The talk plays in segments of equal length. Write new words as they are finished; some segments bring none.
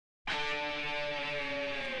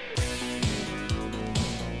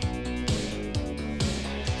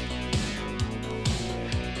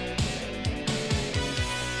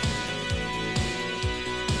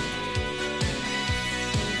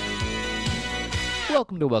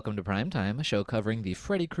Welcome to Primetime, a show covering the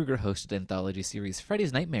Freddy Krueger hosted anthology series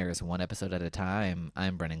Freddy's Nightmares, one episode at a time.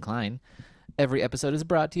 I'm Brennan Klein. Every episode is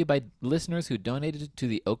brought to you by listeners who donated to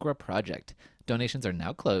the Okra Project. Donations are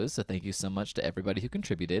now closed, so thank you so much to everybody who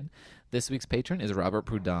contributed. This week's patron is Robert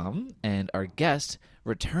Prudhomme, and our guest,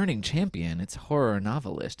 returning champion, it's horror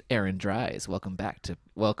novelist Aaron Dries. Welcome back to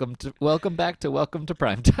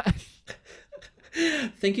Primetime.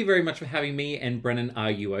 Thank you very much for having me. And Brennan,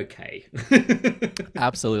 are you okay?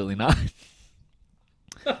 Absolutely not.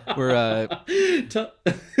 We're Tell,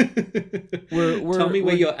 we're tell me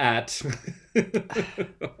where you're at.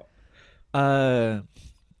 I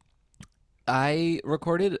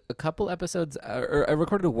recorded a couple episodes, or I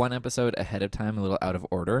recorded one episode ahead of time, a little out of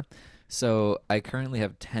order. So I currently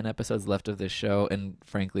have 10 episodes left of this show, and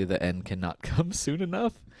frankly, the end cannot come soon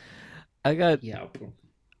enough. Yeah.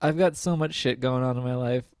 I've got so much shit going on in my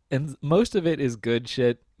life, and most of it is good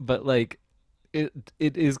shit, but like it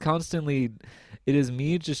is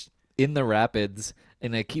me just in the rapids,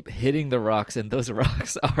 and I keep hitting the rocks, and those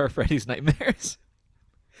rocks are Freddy's Nightmares.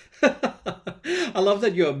 I love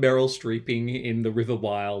that you're Meryl Streeping in The River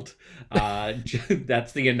Wild.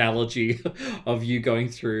 That's the analogy of you going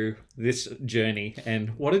through this journey,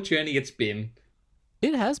 and what a journey it's been.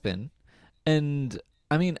 It has been. And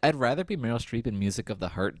I mean, I'd rather be Meryl Streep in Music of the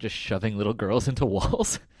Heart just shoving little girls into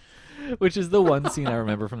walls, which is the one scene I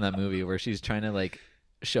remember from that movie where she's trying to like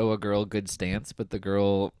show a girl good stance, but the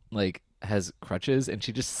girl like has crutches and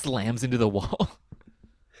she just slams into the wall.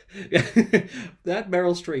 That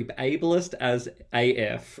Meryl Streep, ableist as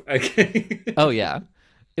AF. Okay. Oh yeah.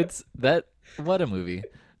 It's that what a movie.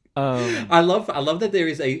 I love that there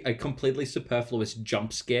is a completely superfluous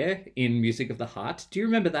jump scare in Music of the Heart. Do you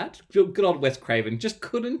remember that? Good old Wes Craven just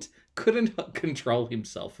couldn't control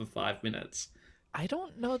himself for 5 minutes. I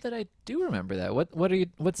don't know that I do remember that.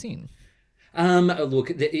 What scene? Look,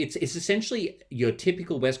 it's essentially your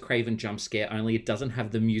typical Wes Craven jump scare, only it doesn't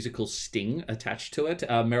have the musical sting attached to it.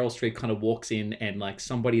 Meryl Streep kind of walks in and like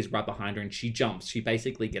somebody's right behind her and she jumps. She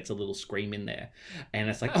basically gets a little scream in there. And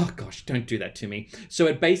it's like, oh gosh, don't do that to me. So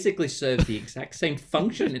it basically serves the exact same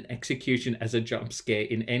function and execution as a jump scare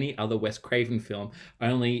in any other Wes Craven film,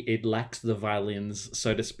 only it lacks the violins,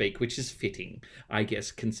 so to speak, which is fitting, I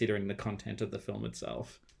guess, considering the content of the film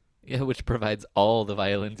itself. Yeah, which provides all the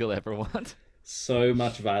violins you'll ever want. So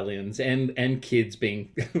much violins and kids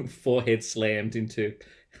being forehead slammed into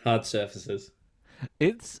hard surfaces.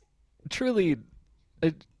 It's truly,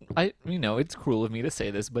 it's cruel of me to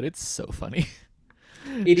say this, but it's so funny.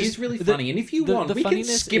 It is really funny, and if you want, we can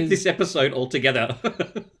skip this episode altogether.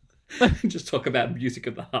 Just talk about Music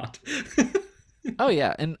of the Heart. Oh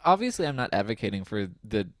yeah, and obviously I'm not advocating for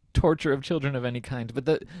the torture of children of any kind,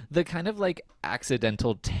 but the kind of like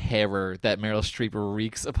accidental terror that Meryl Streep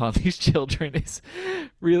wreaks upon these children is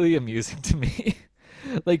really amusing to me.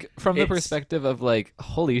 Like from the perspective of like,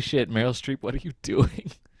 holy shit, Meryl Streep, what are you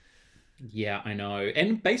doing? Yeah, I know.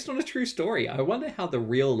 And based on a true story, I wonder how the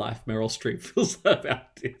real life Meryl Streep feels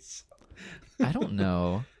about this. I don't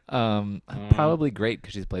know. Probably great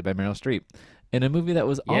because she's played by Meryl Streep in a movie that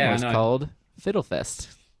was almost called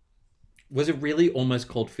Fiddlefest. Was it really almost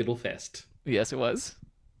called Fiddlefest? Yes, it was.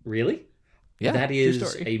 Really? Yeah, that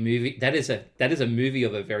is a movie. That is a movie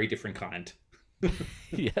of a very different kind.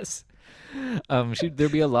 Yes.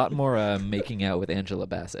 There'd be a lot more making out with Angela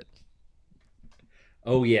Bassett.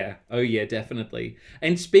 Oh yeah, definitely.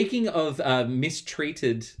 And speaking of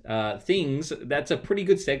mistreated things, that's a pretty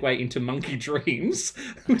good segue into Monkey Dreams.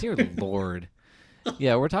 Dear Lord.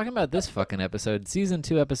 Yeah, we're talking about this fucking episode, season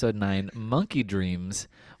 2, episode 9, Monkey Dreams,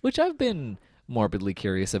 which I've been morbidly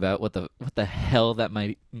curious about what the hell that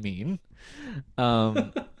might mean.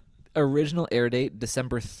 Original air date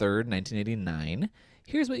December 3rd, 1989.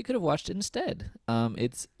 Here's what you could have watched instead.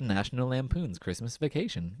 It's National Lampoon's Christmas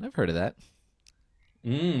Vacation. I've heard of that.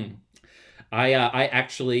 I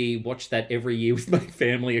actually watch that every year with my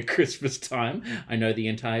family at Christmas time. I know the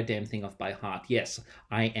entire damn thing off by heart. Yes,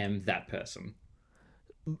 I am that person.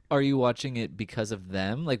 Are you watching it because of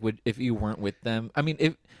them? Like, if you weren't with them? I mean,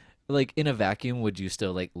 if like in a vacuum, would you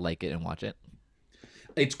still like it and watch it?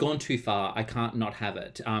 It's gone too far. I can't not have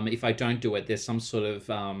it. If I don't do it, there's some sort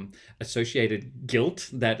of associated guilt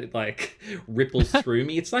that like ripples through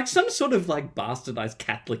me. It's like some sort of like bastardized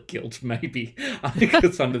Catholic guilt, maybe,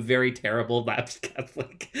 because I'm a very terrible lapsed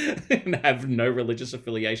Catholic and have no religious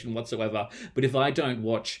affiliation whatsoever. But if I don't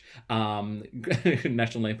watch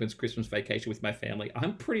National Lampoon's Christmas Vacation with my family,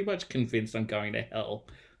 I'm pretty much convinced I'm going to hell.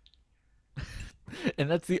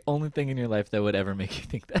 And that's the only thing in your life that would ever make you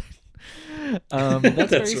think that.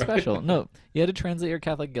 That's very right. special. No, you had to translate your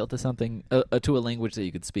Catholic guilt to something, to a language that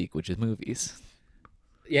you could speak, which is movies.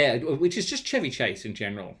 Yeah, which is just Chevy Chase in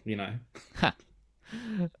general, you know.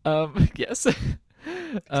 Yes.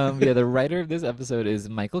 Yeah, the writer of this episode is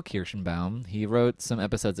Michael Kirschenbaum. He wrote some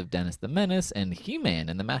episodes of Dennis the Menace and He-Man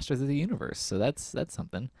and the Masters of the Universe. So that's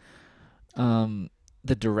something. Um,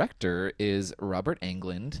 the director is Robert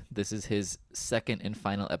Englund. This is his second and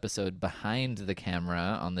final episode behind the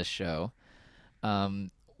camera on this show.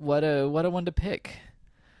 What a one to pick.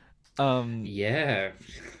 Um, Yeah.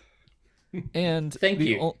 and Thank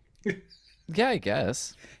you. yeah, I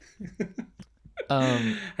guess.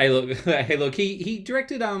 Um, Hey look, hey look. He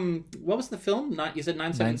directed what was the film? Is it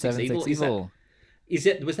 976 Evil?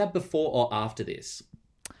 976 Evil. Was that before or after this?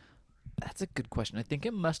 That's a good question. I think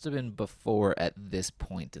it must have been before at this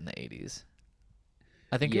point in the 80s.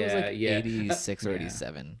 I think it was Yeah, like yeah. 86 or Yeah.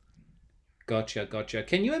 87. Gotcha.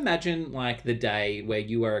 Can you imagine like the day where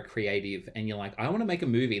you are a creative and you're like, I want to make a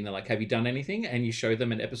movie, and they're like, have you done anything? And you show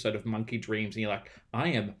them an episode of Monkey Dreams, and you're like, I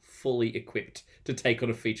am fully equipped to take on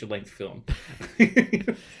a feature length film.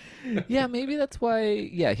 Yeah, maybe that's why.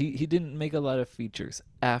 Yeah, he didn't make a lot of features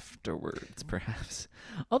afterwards, perhaps.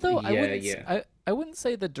 Although Yeah, yeah. I wouldn't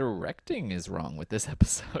say the directing is wrong with this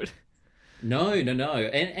episode. No.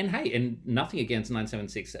 And hey, and nothing against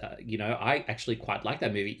 976. You know, I actually quite like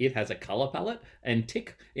that movie. It has a color palette and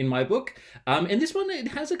tick in my book. And this one, it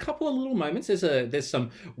has a couple of little moments. There's some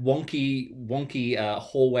wonky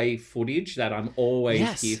hallway footage that I'm always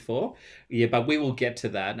Yes. here for. Yeah, but we will get to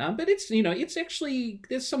that. But it's, you know, it's actually,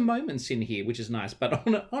 there's some moments in here which is nice. But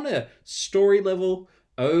on a story level,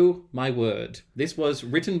 oh my word, this was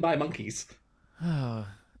written by monkeys. Oh,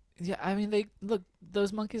 yeah. I mean, they look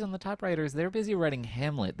those monkeys on the typewriters. They're busy writing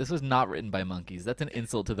Hamlet. This was not written by monkeys. That's an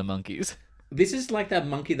insult to the monkeys. This is like that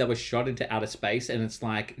monkey that was shot into outer space, and it's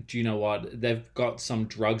like, do you know what? They've got some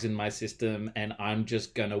drugs in my system, and I'm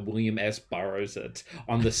just gonna William S. Burroughs it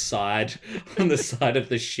on the side, on the side of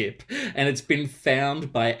the ship, and it's been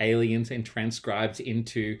found by aliens and transcribed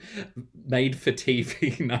into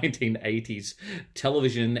made-for-TV 1980s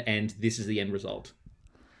television, and this is the end result.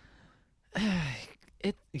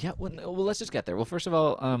 Well, let's just get there. Well, first of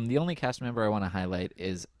all, the only cast member I want to highlight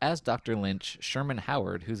is as Dr. Lynch, Sherman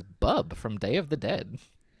Howard, who's Bub from Day of the Dead.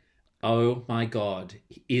 Oh my god,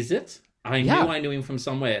 is it? Yeah. I knew him from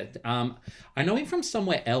somewhere. I know him from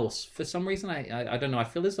somewhere else. For some reason, I don't know. I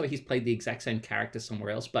feel as though he's played the exact same character somewhere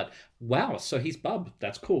else. But wow, so he's Bub.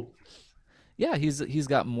 That's cool. Yeah, he's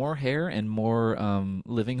got more hair and more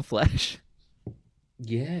living flesh.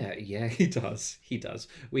 Yeah, he does. He does.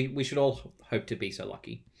 We should all hope to be so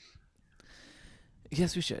lucky.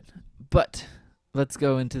 Yes, we should. But let's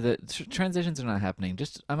go into the transitions are not happening.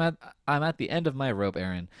 Just I'm at the end of my rope,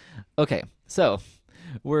 Aaron. Okay, so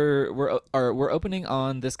we're opening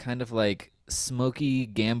on this kind of like smoky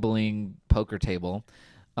gambling poker table.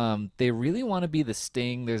 They really want to be the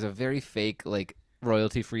Sting. There's a very fake like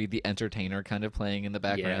royalty free The Entertainer kind of playing in the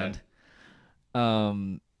Yeah. background.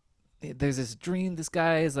 Um, there's this dream. This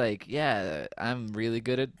guy is like, yeah, I'm really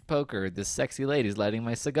good at poker. This sexy lady's lighting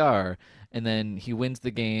my cigar, and then he wins the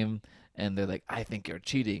game, and they're like, I think you're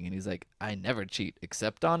cheating, and he's like, I never cheat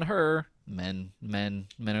except on her. Men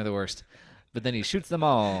are the worst. But then he shoots them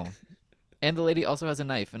all, and the lady also has a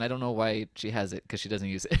knife, and I don't know why she has it because she doesn't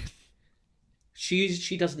use it.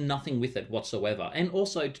 She does nothing with it whatsoever. And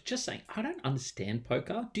also, just saying, I don't understand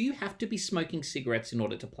poker. Do you have to be smoking cigarettes in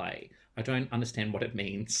order to play? I don't understand what it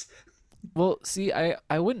means. Well, see,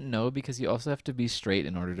 I wouldn't know because you also have to be straight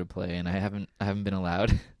in order to play, and I haven't been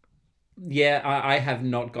allowed. Yeah, I have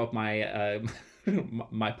not got my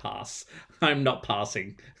my pass. I'm not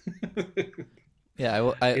passing. Yeah, I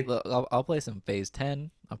will. It, I'll play some Phase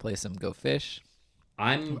 10. I'll play some Go Fish.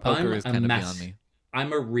 I'm Poker is a kind of beyond me.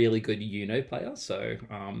 I'm a really good Uno player, so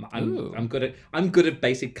Ooh. I'm good at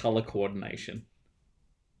basic color coordination.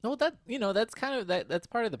 Well, that's kind of that's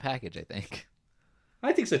part of the package, I think.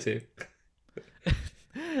 I think so too.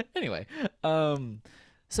 Anyway,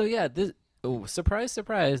 so yeah, this surprise,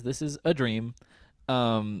 surprise, this is a dream.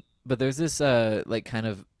 But there's this like kind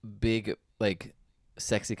of big like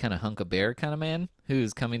sexy kind of hunk of bear kind of man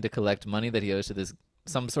who's coming to collect money that he owes to this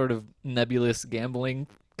some sort of nebulous gambling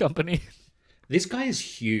company. This guy is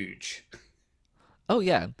huge. Oh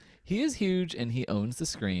yeah, he is huge and he owns the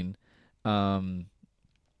screen. Um,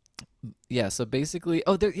 yeah, so basically,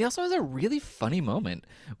 he also has a really funny moment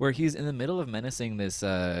where he's in the middle of menacing this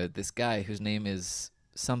guy whose name is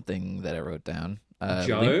something that I wrote down.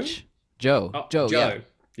 Joe? Lynch? Joe. Oh, Joe, yeah. Joe.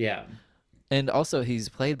 Yeah. And also he's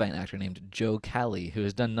played by an actor named Joe Callie who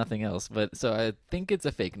has done nothing else, but so I think it's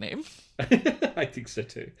a fake name. I think so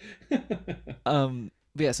too.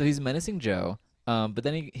 But yeah, so he's menacing Joe. But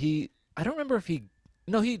then he I don't remember if he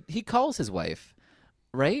no, he calls his wife.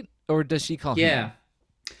 right? Or does she call Yeah. him?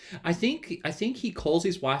 I think he calls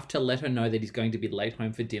his wife to let her know that he's going to be late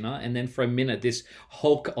home for dinner, and then for a minute, this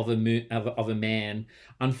hulk of a man,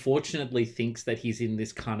 unfortunately, thinks that he's in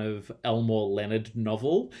this kind of Elmore Leonard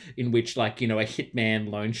novel, in which, like, a hitman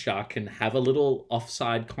loan shark can have a little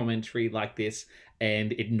offside commentary like this,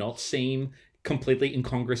 and it not seem completely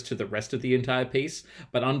incongruous to the rest of the entire piece.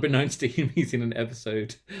 But unbeknownst to him, he's in an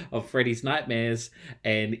episode of Freddy's Nightmares,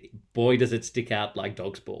 and boy, does it stick out like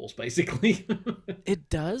dog's balls, basically. It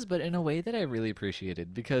does, but in a way that I really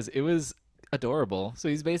appreciated because it was adorable. So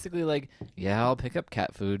he's basically like, "Yeah, I'll pick up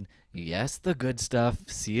cat food. Yes, the good stuff.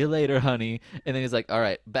 See you later, honey." And then he's like, "All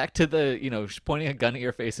right, back to the, pointing a gun at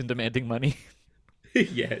your face and demanding money."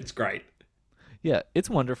 Yeah, it's great. Yeah,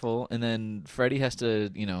 it's wonderful. And then Freddy has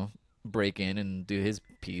to, break in and do his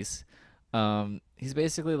piece. He's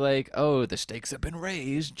basically like, "Oh, the stakes have been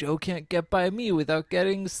raised. Joe can't get by me without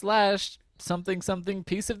getting slashed. Something, something,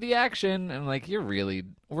 piece of the action." And I'm like, "You're really,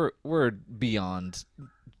 we're beyond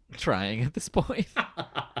trying at this point."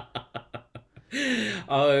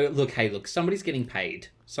 Oh, look, hey, look, somebody's getting paid.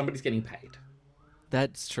 Somebody's getting paid.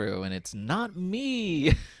 That's true, and it's not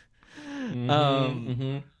me. Mm-hmm, um,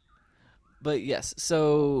 mm-hmm. but yes,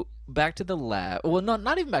 so back to the lab. Well,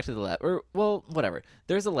 not even back to the lab, or well, whatever.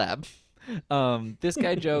 There's a lab. This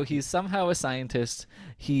guy Joe, he's somehow a scientist.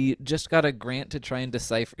 He just got a grant to try and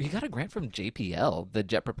decipher. He got a grant from JPL, the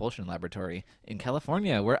Jet Propulsion Laboratory in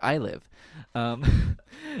California, where I live,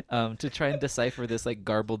 to try and decipher this like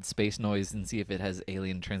garbled space noise and see if it has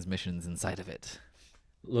alien transmissions inside of it.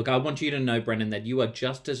 Look, I want you to know, Brennan, that you are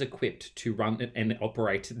just as equipped to run it and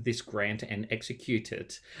operate this grant and execute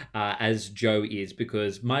it as Joe is,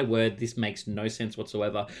 because my word, this makes no sense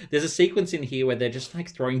whatsoever. There's a sequence in here where they're just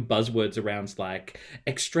like throwing buzzwords around like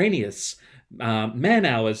extraneous, man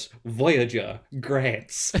hours, Voyager,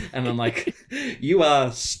 grants. And I'm like, you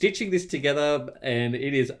are stitching this together and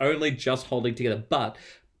it is only just holding together. But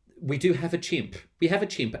we do have a chimp. We have a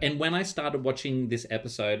chimp. And when I started watching this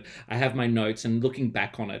episode, I have my notes and looking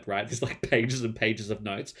back on it, right? There's like pages and pages of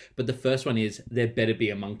notes. But the first one is, there better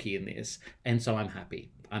be a monkey in this. And so I'm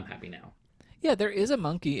happy. I'm happy now. Yeah, there is a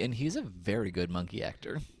monkey, and he's a very good monkey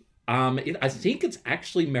actor. I think it's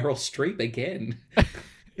actually Meryl Streep again.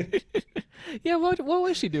 Yeah, what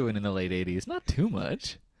was she doing in the late '80s? Not too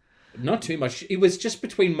much. Not too much. It was just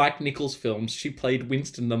between Mike Nichols films. She played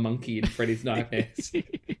Winston the monkey in Freddy's Nightmares.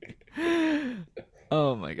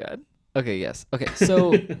 Oh my god. Okay, yes. Okay,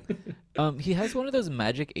 so he has one of those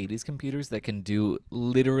magic '80s computers that can do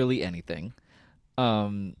literally anything.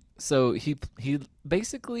 So he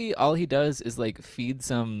basically all he does is like feed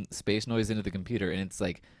some space noise into the computer, and it's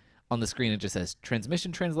like on the screen it just says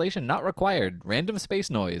transmission translation not required, random space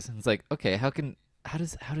noise. And it's like, okay, how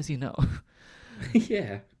does he know?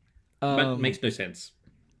 Yeah. But Um, makes no sense.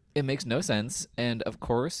 it makes no sense, and of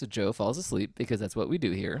course Joe falls asleep because that's what we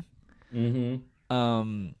do here. Mm-hmm.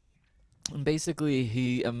 Um, basically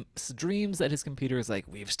he dreams that his computer is like,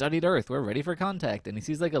 "We've studied Earth, we're ready for contact," and he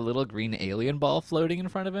sees like a little green alien ball floating in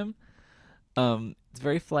front of him. It's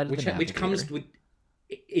very Flight of the Which Navigator. comes with,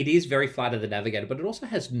 it is very Flight of the Navigator, but it also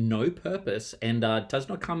has no purpose and does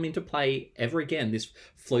not come into play ever again. This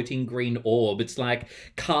floating green orb. It's like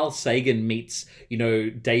Carl Sagan meets,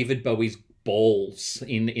 David Bowie's balls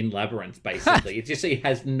in Labyrinth. Basically, it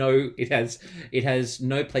has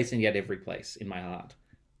no place and yet every place in my heart.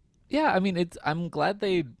 Yeah, I mean, I'm glad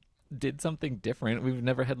they did something different. We've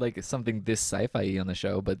never had like something this sci-fi on the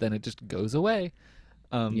show, but then it just goes away.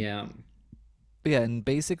 Um, Yeah. yeah, and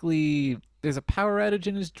basically there's a power outage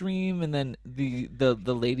in his dream, and then the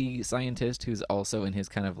lady scientist who's also in his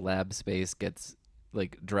kind of lab space gets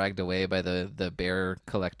like dragged away by the bear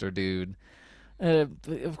collector dude.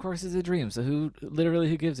 Of course, it's a dream, so who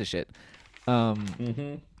gives a shit? Um,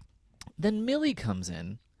 Mm-hmm. then Millie comes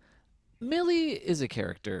in. Millie is a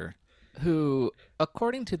character who,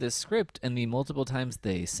 according to this script and the multiple times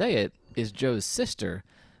they say it, is Joe's sister,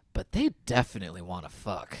 but they definitely want to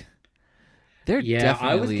fuck. They're Yeah,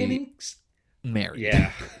 I was definitely getting. married.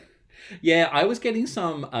 Yeah, yeah, I was getting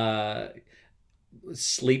some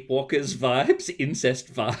Sleepwalkers vibes,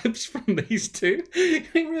 incest vibes from these two. I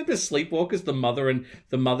remember Sleepwalkers, the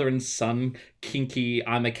mother and son kinky.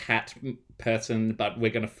 I'm a cat person, but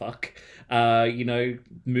we're gonna fuck.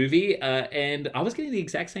 Movie. And I was getting the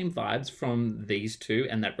exact same vibes from these two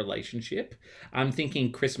and that relationship. I'm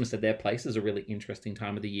thinking Christmas at their place is a really interesting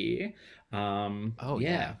time of the year. Oh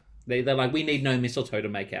Yeah. yeah. They're like, we need no mistletoe to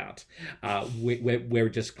make out. We're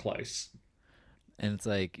just close. And it's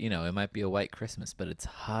like, it might be a white Christmas, but it's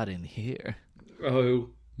hot in here. Oh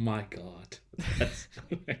my god. That's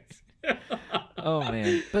Oh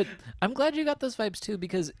man. But I'm glad you got those vibes too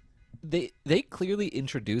because they clearly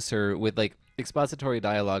introduce her with like expository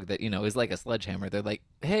dialogue that, is like a sledgehammer. They're like,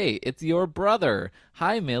 "Hey, it's your brother.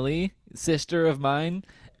 Hi, Millie, sister of mine."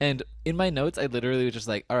 And in my notes, I literally was just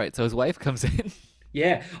like, "All right, so his wife comes in."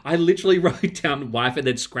 Yeah, I literally wrote down wife and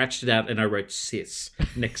then scratched it out and I wrote sis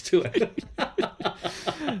next to it.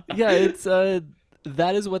 Yeah, it's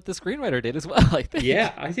that is what the screenwriter did as well, I think.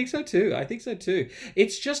 Yeah, I think so too. I think so too.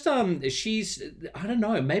 It's just she's I don't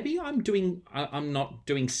know, maybe I'm not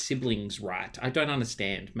doing siblings right. I don't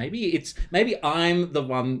understand. Maybe I'm the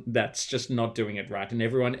one that's just not doing it right and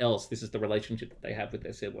everyone else this is the relationship that they have with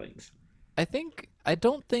their siblings. I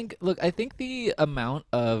don't think look, I think the amount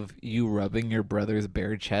of you rubbing your brother's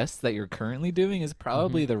bare chest that you're currently doing is Hmm.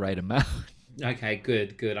 probably the right amount. Okay,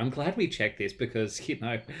 good, good. I'm glad we checked this because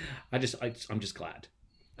I'm just glad.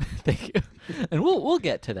 Thank you. And we'll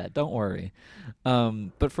get to that. Don't worry.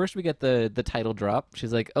 But first we get the title drop.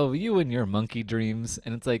 She's like, "Oh, you and your monkey dreams,"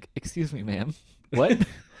 and it's like, "Excuse me, ma'am, what?"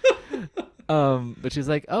 But she's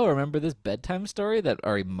like, "Oh, remember this bedtime story that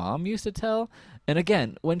our mom used to tell?" And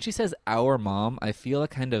again, when she says "our mom," I feel a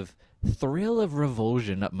kind of thrill of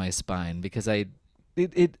revulsion up my spine because it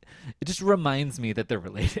it, it just reminds me that they're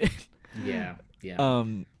related. Yeah, yeah.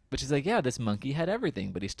 But she's like, yeah, this monkey had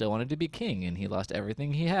everything, but he still wanted to be king, and he lost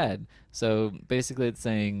everything he had. So basically, it's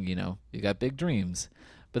saying, you got big dreams.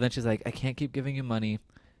 But then she's like, I can't keep giving you money.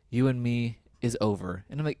 You and me is over.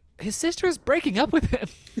 And I'm like, his sister is breaking up with him.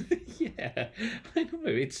 Yeah, I know.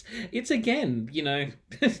 It's again,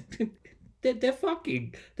 they're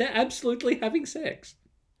fucking. They're absolutely having sex.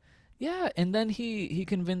 Yeah, and then he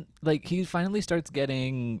finally starts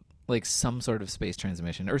getting like some sort of space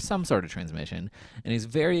transmission or some sort of transmission, and he's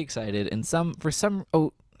very excited. And for some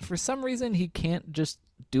reason he can't just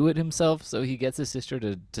do it himself, so he gets his sister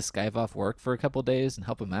to skive off work for a couple days and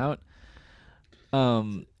help him out.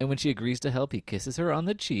 And when she agrees to help, he kisses her on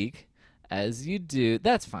the cheek, as you do.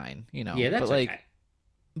 That's fine, Yeah, But that's okay.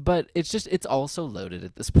 but it's also loaded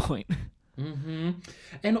at this point. Hmm.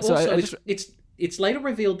 And So also, I just it's later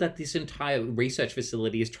revealed that this entire research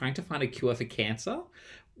facility is trying to find a cure for cancer.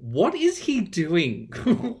 What is he doing?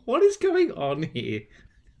 What is going on here?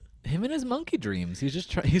 him and his monkey dreams.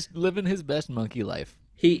 He's living his best monkey life.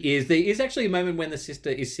 He is. There is actually a moment when the sister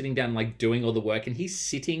is sitting down, like doing all the work, and he's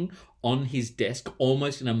sitting on his desk,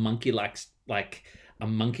 almost in a like a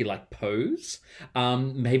monkey like pose.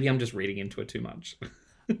 Maybe I'm just reading into it too much.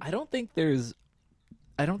 I don't think there's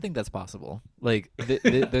I don't think that's possible. Like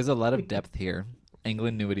there's a lot of depth here.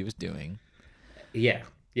 England knew what he was doing. Yeah,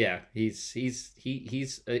 yeah. He's.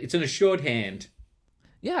 It's an assured hand.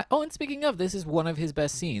 Yeah. Oh, and speaking of, this is one of his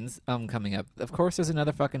best scenes coming up. Of course, there's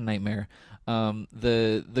another fucking nightmare.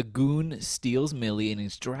 The goon steals Millie and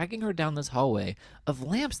he's dragging her down this hallway of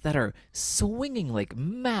lamps that are swinging like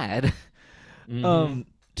mad. Hmm. um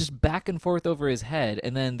just back and forth over his head,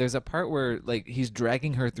 and then there's a part where like he's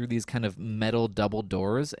dragging her through these kind of metal double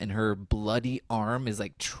doors and her bloody arm is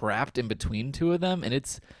like trapped in between two of them, and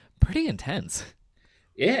it's pretty intense.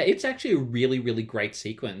 Yeah, it's actually a really, really great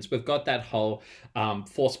sequence. We've got that whole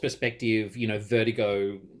forced perspective,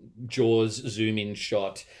 vertigo Jaws zoom in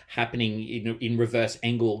shot happening in reverse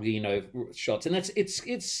angle, shots, and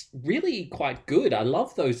it's really quite good. I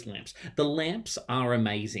love those lamps. The lamps are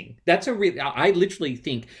amazing. That's a real. I literally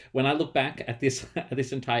think when I look back at this at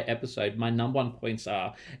this entire episode, my number one points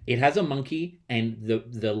are it has a monkey and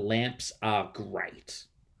the lamps are great.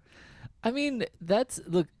 I mean, that's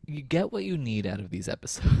look, you get what you need out of these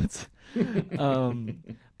episodes. um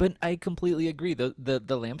but I completely agree. The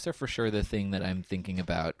lamps are for sure the thing that I'm thinking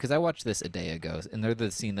about because I watched this a day ago, and they're the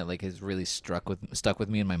scene that like has really stuck with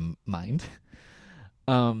me in my mind.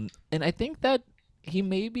 And I think that he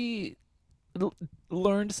maybe l-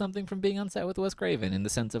 learned something from being on set with Wes Craven in the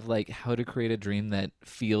sense of like how to create a dream that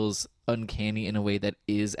feels uncanny in a way that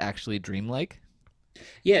is actually dreamlike.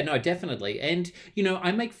 Yeah, no, definitely. And,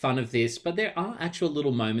 I make fun of this, but there are actual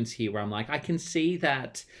little moments here where I'm like, I can see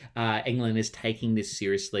that England is taking this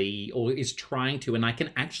seriously or is trying to. And I can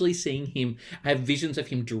actually seeing him, I have visions of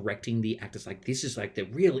him directing the actors like, this is like the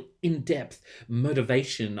real in depth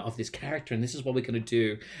motivation of this character. And this is what we're going to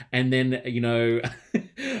do. And then,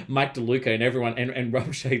 Mike DeLuca and everyone and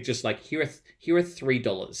Rob Shay just like, here are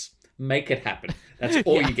 $3. Make it happen. That's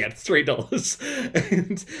all Yeah. you get,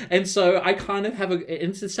 $3. And so I kind of have and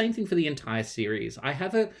it's the same thing for the entire series. I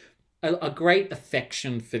have a great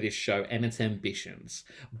affection for this show and its ambitions,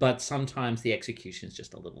 but sometimes the execution is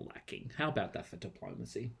just a little lacking. How about that for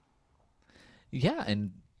diplomacy? Yeah,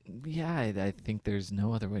 and yeah, I think there's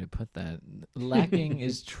no other way to put that. Lacking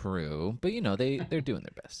is true, but they're doing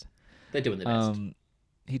their best. They're doing their best. Um,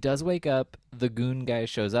 he does wake up. The goon guy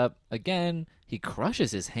shows up again. He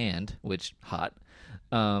crushes his hand, which hot.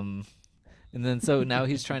 Um, and then so now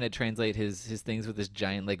he's trying to translate his things with this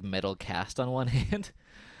giant like metal cast on one hand.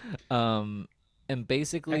 Um, and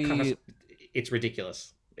That kind of, basically, it's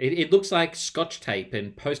ridiculous. It looks like scotch tape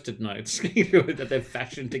and post-it notes that they've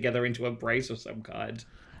fashioned together into a brace of some kind.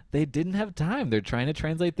 they didn't have time. They're trying to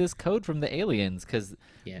translate this code from the aliens because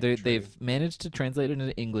Yeah, true. they've managed to translate it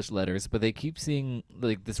into English letters, but they keep seeing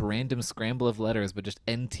like this random scramble of letters, but just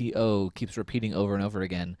NTO keeps repeating over and over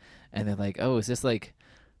again. And they're like, oh, is this like,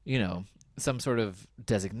 you know, some sort of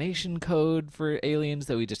designation code for aliens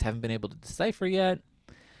that we just haven't been able to decipher yet?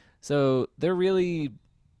 So they're really,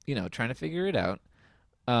 trying to figure it out.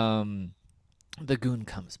 Um, the goon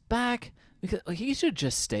comes back because like, he should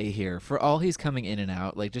just stay here for all he's coming in and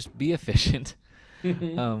out. Like, just be efficient.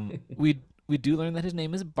 And We do learn that his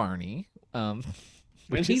name is Barney,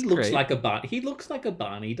 which he is looks great. like a Barney. He looks like a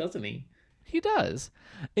Barney, doesn't he? He does,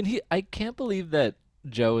 and I can't believe that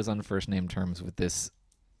Joe is on first name terms with this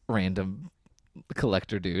random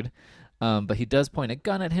collector dude. But he does point a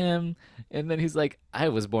gun at him, and then he's like, "I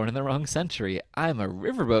was born in the wrong century. I'm a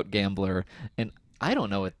riverboat gambler, and I don't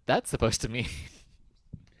know what that's supposed to mean."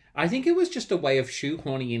 I think it was just a way of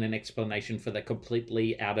shoehorning in an explanation for the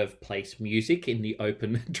completely out of place music in the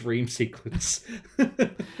open dream sequence.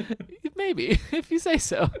 Maybe, if you say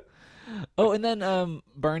so. Oh, and then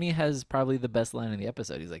Barney has probably the best line in the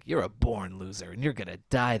episode. He's like, "You're a born loser, and you're gonna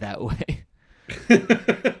die that way."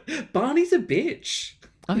 Barney's a bitch.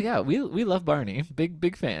 Oh yeah, we love Barney.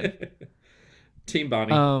 Big fan. Team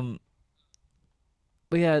Barney. Um,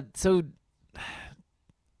 but yeah, so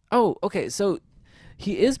oh, okay, so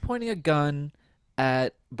he is pointing a gun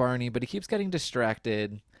at Barney, but he keeps getting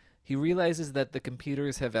distracted. He realizes that the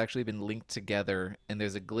computers have actually been linked together, and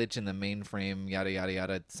there's a glitch in the mainframe, yada yada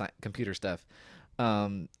yada, computer stuff.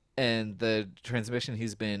 And the transmission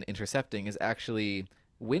he's been intercepting is actually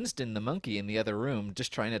Winston, the monkey, in the other room,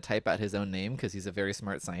 just trying to type out his own name because he's a very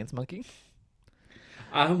smart science monkey.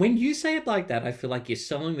 When you say it like that, I feel like you're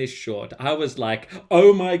selling this short. I was like,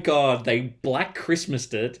 oh my god, they Black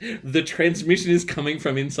Christmased it. The transmission is coming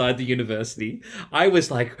from inside the university. I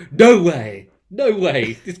was like, no way. No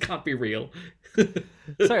way. This can't be real.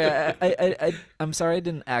 Sorry, I'm sorry I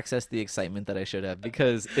didn't access the excitement that I should have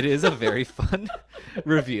because it is a very fun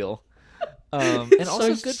reveal. And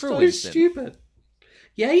also good for so Winston. stupid.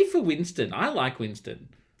 Yay for Winston. I like Winston.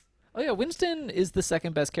 Oh yeah, Winston is the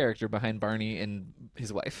second best character behind Barney and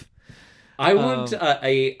his wife. I want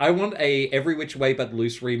Um, a Every Which Way But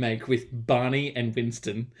Loose remake with Barney and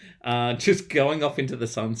Winston, just going off into the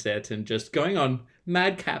sunset and just going on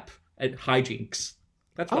madcap and hijinks.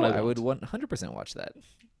 That's what oh, I I want. would 100% watch that.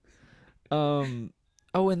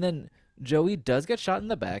 Oh, and then Joey does get shot in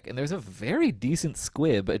the back, and there's a very decent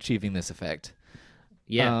squib achieving this effect.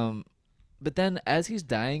 Yeah. Um, but then as he's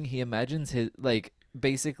dying, he imagines his like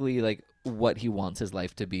basically like what he wants his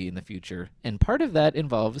life to be in the future, and part of that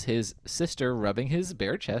involves his sister rubbing his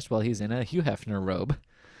bare chest while he's in a Hugh Hefner robe.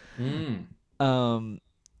 Mm. Um,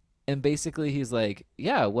 and basically he's like,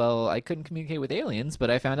 "Yeah, well, I couldn't communicate with aliens,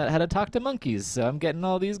 but I found out how to talk to monkeys, so I'm getting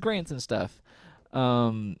all these grants and stuff."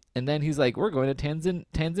 And then he's like, "We're going to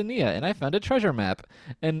Tanzania, and I found a treasure map,"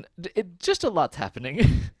 and it just a lot's happening.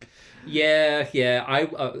 Yeah, yeah. I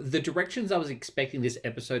the directions I was expecting this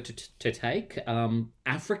episode to take,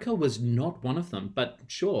 Africa was not one of them, but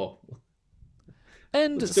sure,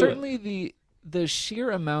 And let's do it. certainly the sheer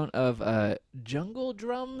amount of jungle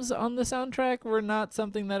drums on the soundtrack were not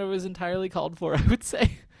something that it was entirely called for, I would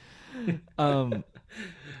say. Um,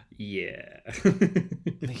 Yeah.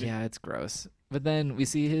 yeah, it's gross. But then we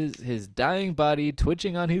see his dying body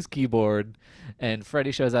twitching on his keyboard, and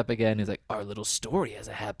Freddy shows up again. He's like, "Our little story has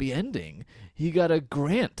a happy ending. He got a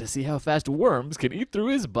grant to see how fast worms can eat through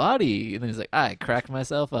his body." And then he's like, "I cracked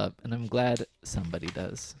myself up, and I'm glad somebody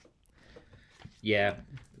does." Yeah.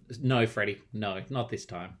 No, Freddy. No, not this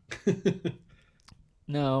time.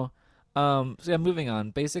 No. So yeah, moving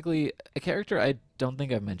on. Basically, a character I don't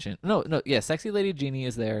think I've mentioned. No, no, yeah, Sexy Lady Jeannie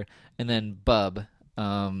is there, and then Bub,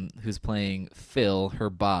 who's playing Phil, her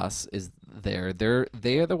boss, is there.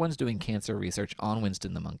 They are the ones doing cancer research on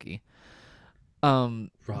Winston the monkey. But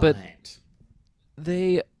Right.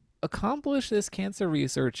 they accomplish this cancer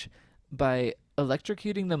research by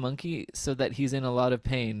electrocuting the monkey so that he's in a lot of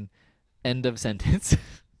pain. End of sentence.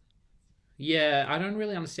 Yeah, I don't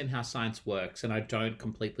really understand how science works, and I don't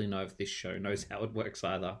completely know if this show knows how it works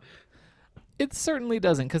either. It certainly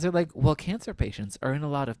doesn't, because they're like, well, cancer patients are in a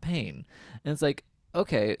lot of pain, and it's like,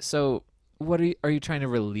 okay, so what are you trying to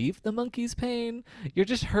relieve the monkey's pain? You're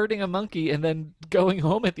just hurting a monkey and then going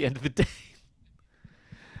home at the end of the day.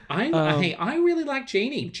 I really like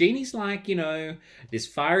Jeannie. Jeannie's like, this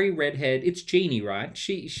fiery redhead. It's Jeannie, right?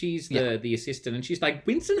 She's Yeah. the assistant, and she's like,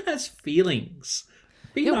 Winston has feelings.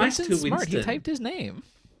 Be Yeah, nice to Winston's smart. He Winston. typed his name.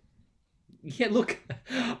 Yeah, look,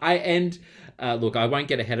 I won't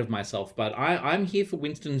get ahead of myself, but I'm here for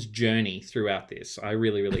Winston's journey throughout this. I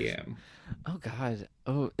really, really am. Oh God.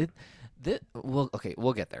 Oh, well, okay,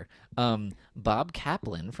 we'll get there. Bob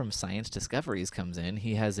Kaplan from Science Discoveries comes in.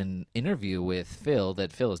 He has an interview with Phil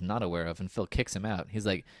that Phil is not aware of, and Phil kicks him out. He's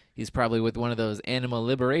like, he's probably with one of those animal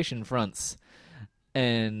liberation fronts.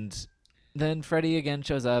 And then Freddy again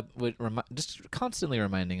shows up, with just constantly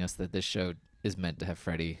reminding us that this show is meant to have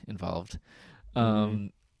Freddy involved.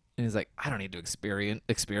 And he's like, I don't need to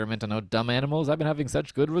experiment on no dumb animals. I've been having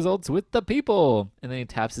such good results with the people. And then he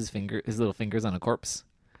taps his little fingers on a corpse.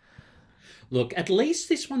 Look, at least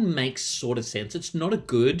this one makes sort of sense. It's not a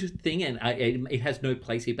good thing, and it has no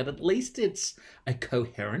place here, but at least it's a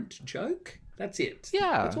coherent joke. That's it.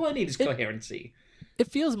 Yeah. That's all I need is coherency.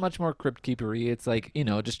 It feels much more crypt keepery. It's like,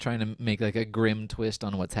 just trying to make like a grim twist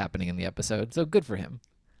on what's happening in the episode. So good for him.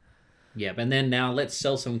 Yeah, and then now let's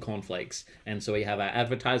sell some cornflakes. And so we have our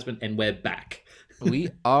advertisement, and we're back. We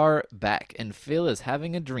are back, and Phil is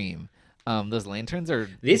having a dream. Those lanterns are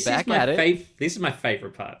This back is my at it. This is my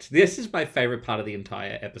favorite part. This is my favorite part of the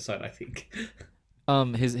entire episode, I think.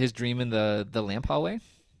 His dream in the lamp hallway.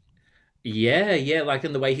 Yeah, like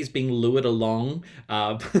in the way he's being lured along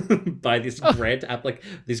by this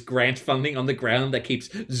this grant funding on the ground that keeps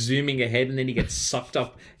zooming ahead, and then he gets sucked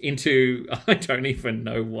up into I don't even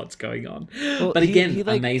know what's going on. Well, but again, he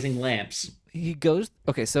amazing lamps. He goes,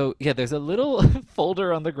 okay, so yeah, there's a little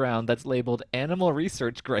folder on the ground that's labeled animal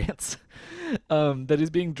research grants that is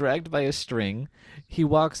being dragged by a string. He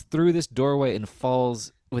walks through this doorway and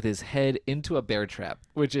falls with his head into a bear trap,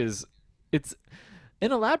 it's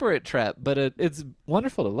an elaborate trap, but it's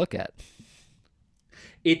wonderful to look at.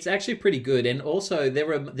 It's actually pretty good, and also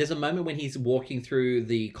there's a moment when he's walking through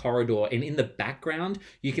the corridor, and in the background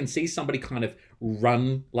you can see somebody kind of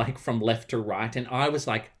run like from left to right, and I was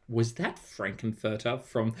like, was that Frankenfurter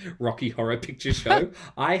from Rocky Horror Picture Show?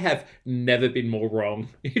 I have never been more wrong.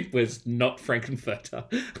 It was not Frankenfurter.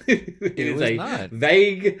 It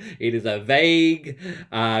is a vague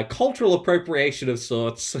cultural appropriation of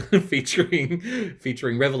sorts,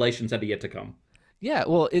 featuring revelations that are yet to come. Yeah,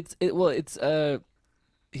 well,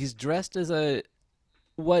 he's dressed as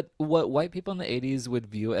what white people in the 80s would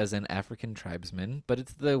view as an African tribesman, but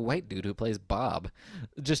it's the white dude who plays Bob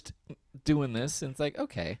just doing this, and it's like,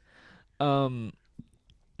 okay. And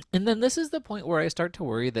then this is the point where I start to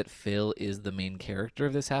worry that Phil is the main character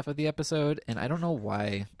of this half of the episode, and I don't know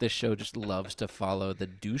why this show just loves to follow the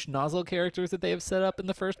douche nozzle characters that they have set up in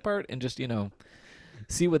the first part and just,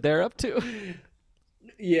 see what they're up to.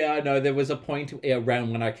 Yeah, I know. There was a point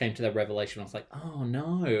around when I came to that revelation. I was like, oh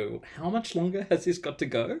no, how much longer has this got to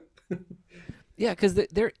go? Yeah, because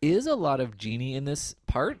there is a lot of Jeannie in this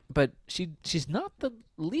part, but she's not the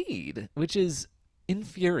lead, which is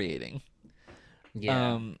infuriating.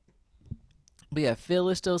 Yeah. But yeah, Phil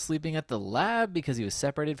is still sleeping at the lab because he was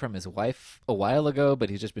separated from his wife a while ago, but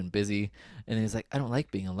he's just been busy. And he's like, I don't like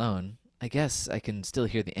being alone. I guess I can still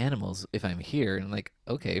hear the animals if I'm here. And I'm like,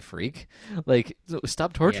 okay, freak. Like,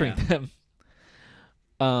 stop torturing them.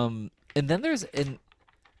 And then there's an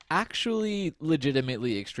actually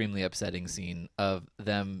legitimately extremely upsetting scene of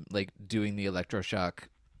them like doing the electroshock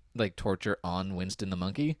like torture on Winston the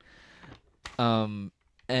monkey. And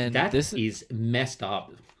this is messed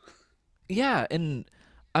up. Yeah, and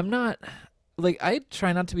I'm not like, I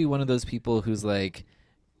try not to be one of those people who's like,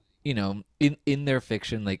 in their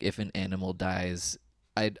fiction, like if an animal dies,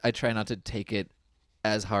 I try not to take it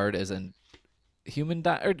as hard as a human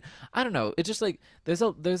die, or I don't know. It's just like there's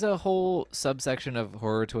a whole subsection of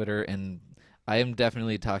horror Twitter, and I am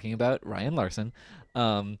definitely talking about Ryan Larson.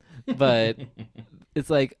 But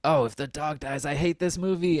it's like, oh, if the dog dies, I hate this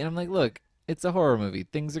movie, and I'm like, look, it's a horror movie.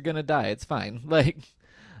 Things are gonna die. It's fine. Like,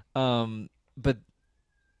 but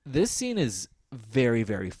this scene is very,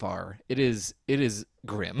 very far. It is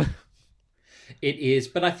grim. It is,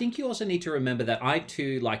 but I think you also need to remember that I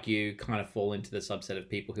too, like you, kind of fall into the subset of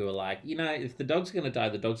people who are like, if the dog's going to die,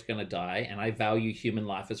 the dog's going to die, and I value human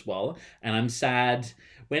life as well, and I'm sad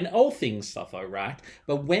when all things suffer, right?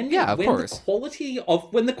 But when the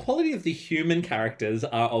quality of the human characters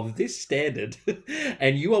are of this standard,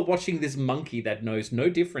 and you are watching this monkey that knows no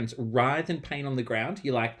difference writhe in pain on the ground,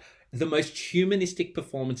 you're like, the most humanistic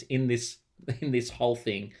performance in this whole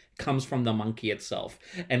thing comes from the monkey itself,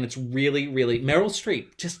 and it's really, really Meryl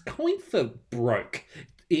Streep just going for broke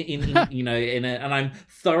and I'm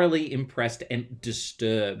thoroughly impressed and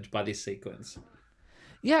disturbed by this sequence.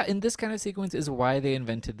 Yeah, and this kind of sequence is why they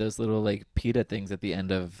invented those little like PETA things at the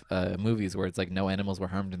end of movies where it's like no animals were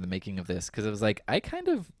harmed in the making of this, because it was like I kind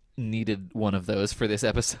of needed one of those for this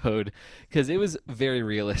episode because it was very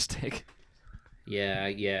realistic. Yeah,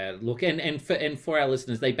 yeah. Look, and for our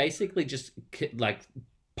listeners, they basically just like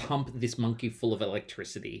pump this monkey full of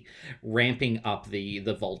electricity, ramping up the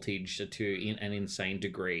voltage to an insane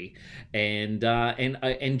degree. And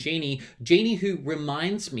Jeannie, who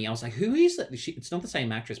reminds me, I was like, who is that? It's not the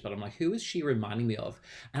same actress, but I'm like, who is she reminding me of?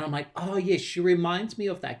 And I'm like, oh yeah, she reminds me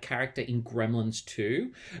of that character in Gremlins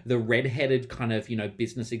 2, the redheaded kind of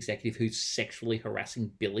business executive who's sexually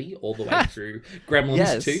harassing Billy all the way through Gremlins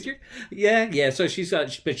Yes. 2. Yeah, yeah. So she's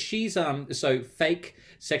fake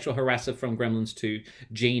sexual harasser from Gremlins 2,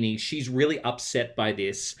 Jeannie. She's really upset by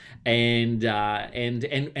this and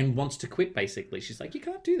wants to quit. Basically, she's like, "You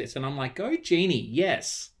can't do this," and I'm like, "Go, Jeannie,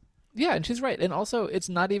 yes." Yeah, and she's right. And also, it's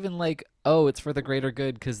not even like, oh, it's for the greater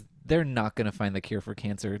good because they're not going to find the cure for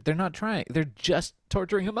cancer. They're not trying. They're just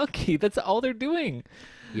torturing a monkey. That's all they're doing.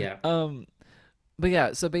 Yeah. Um, but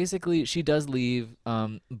yeah, so basically, she does leave.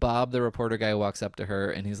 Bob, the reporter guy, walks up to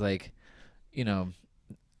her and he's like, you know,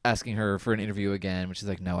 asking her for an interview again. But she's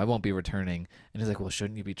like, no, I won't be returning. And he's like, well,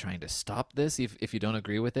 shouldn't you be trying to stop this if you don't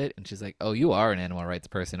agree with it? And she's like, oh, you are an animal rights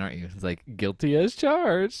person, aren't you? He's like, guilty as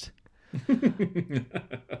charged.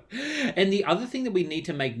 And the other thing that we need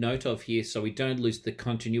to make note of here, so we don't lose the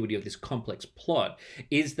continuity of this complex plot,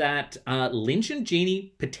 is that Lynch and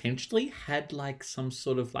Jeannie potentially had like some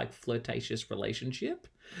sort of like flirtatious relationship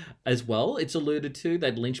as well. It's alluded to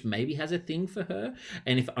that Lynch maybe has a thing for her,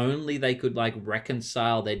 and if only they could like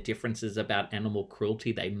reconcile their differences about animal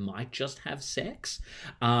cruelty, they might just have sex.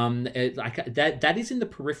 Like that is in the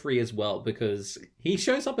periphery as well, because he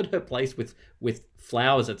shows up at her place with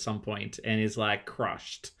flowers at some point and is like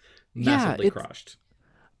crushed, Yeah, massively it's crushed.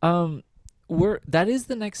 um we're that is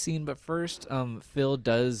the next scene, but first Phil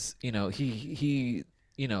does, he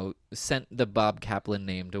sent the Bob Kaplan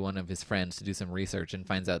name to one of his friends to do some research and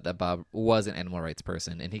finds out that Bob was an animal rights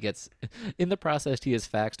person, and he gets in the process he has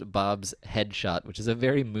faxed Bob's headshot, which is a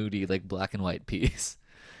very moody like black and white piece.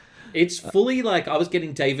 It's fully like I was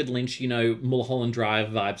getting David Lynch, Mulholland Drive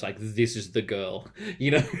vibes. Like this is the girl,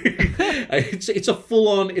 it's a full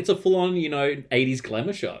on 80s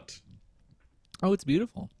glamour shot. Oh, it's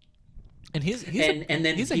beautiful. And And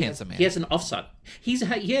then he's a handsome he man. has an offside. He's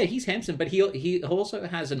handsome, but he also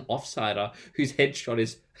has an offsider whose headshot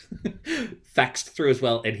is faxed through as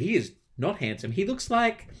well, and he is not handsome. He looks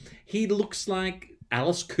like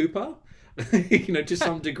Alice Cooper, to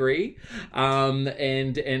some degree.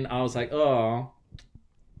 And I was like, oh,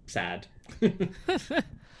 sad.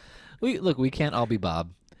 We can't all be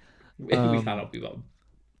Bob. We can't Um, help you, Bob.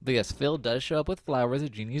 but yes, Phil does show up with flowers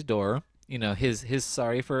at Jeannie's door. His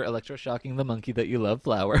sorry for electroshocking the monkey that you love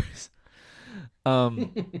flowers.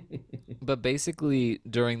 Um, but basically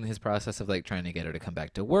during his process of like trying to get her to come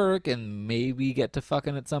back to work and maybe get to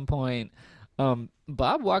fucking at some point,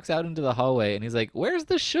 Bob walks out into the hallway and he's like, "Where's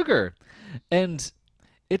the sugar?" And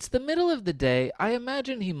it's the middle of the day. I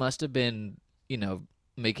imagine he must have been,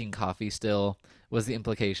 making coffee still was the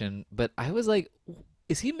implication. But I was like,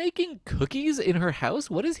 is he making cookies in her house?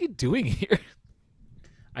 What is he doing here?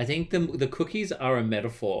 I think the cookies are a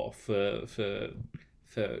metaphor for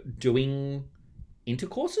doing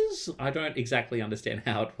intercourses. I don't exactly understand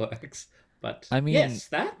how it works, but I mean, yes,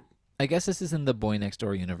 that. I guess this is in the Boy Next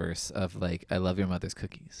Door universe of like, I love your mother's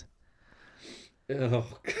cookies. Oh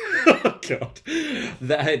God,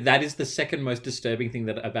 that is the second most disturbing thing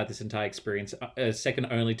that about this entire experience, second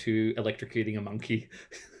only to electrocuting a monkey.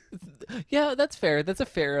 Yeah, that's fair. That's a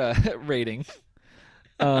fair rating.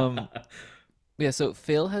 Um, yeah, so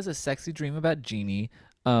Phil has a sexy dream about Jeannie.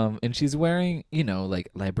 And she's wearing, like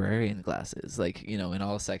librarian glasses, like, in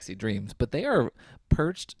all sexy dreams, but they are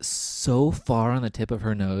perched so far on the tip of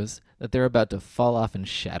her nose that they're about to fall off and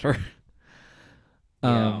shatter.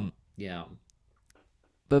 Yeah, Um, yeah.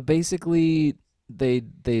 but basically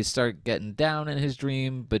they start getting down in his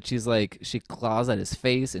dream, but she claws at his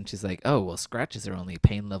face and she's like, "Oh, well, scratches are only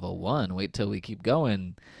pain level 1. Wait till we keep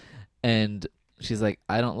going." And she's like,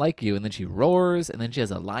 "I don't like you." And then she roars and then she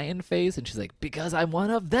has a lion face and she's like, "Because I'm one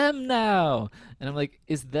of them now." And I'm like,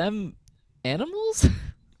 "Is them animals?"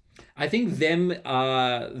 I think them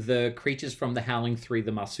are the creatures from the Howling Three,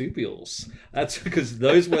 the marsupials. That's because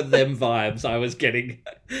those were them vibes I was getting.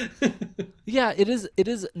 Yeah, it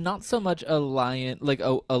is not so much a lion, like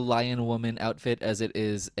a lion woman outfit, as it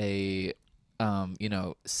is a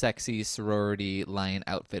sexy sorority lion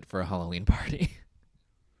outfit for a Halloween party.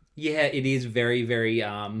 Yeah, it is very, very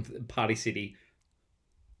Party City.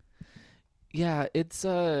 Yeah, it's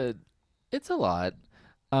a lot.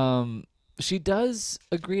 Um, she does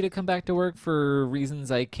agree to come back to work for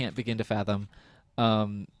reasons I can't begin to fathom.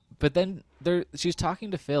 Um, but then she's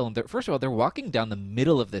talking to Phil, and first of all, they're walking down the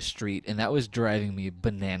middle of the street, and that was driving me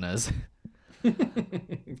bananas.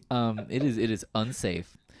 It is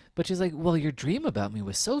unsafe. But she's like, "Well, your dream about me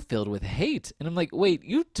was so filled with hate," and I'm like, "Wait,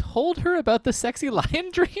 you told her about the sexy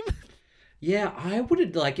lion dream?" Yeah, I would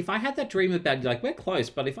have, like, if I had that dream about, like, we're close,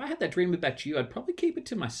 but if I had that dream about you, I'd probably keep it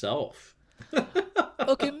to myself.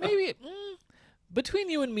 Okay, maybe between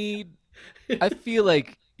you and me, I feel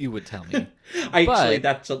like you would tell me. Actually,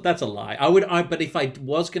 But that's a lie. But if I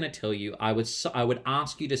was going to tell you, I would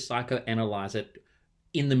ask you to psychoanalyze it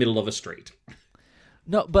in the middle of a street.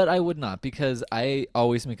 no, but I would not because I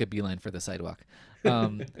always make a beeline for the sidewalk.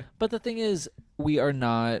 But the thing is, we are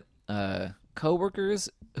not coworkers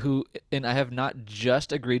who, and I have not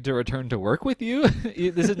just agreed to return to work with you.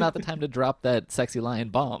 This is not the time to drop that sexy lion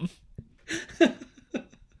bomb.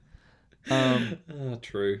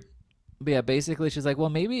 True. But yeah, basically, she's like,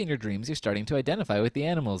 "Well, maybe in your dreams you're starting to identify with the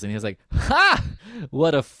animals," and he's like, "Ha!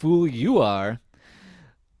 What a fool you are!"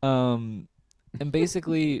 Um, and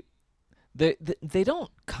basically, they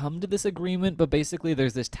don't come to this agreement, but basically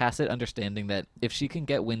there's this tacit understanding that if she can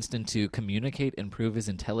get Winston to communicate and prove his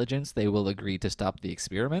intelligence, they will agree to stop the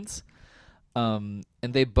experiments. And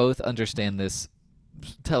they both understand this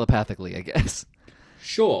telepathically, I guess.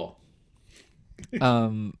 Sure.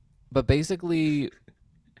 But basically,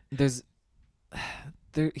 there's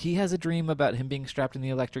he has a dream about him being strapped in the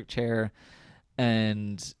electric chair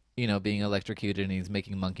and being electrocuted, and he's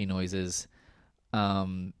making monkey noises.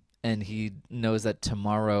 And he knows that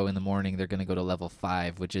tomorrow in the morning they're going to go to level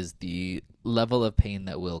 5, which is the level of pain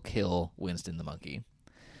that will kill Winston the monkey.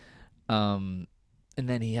 And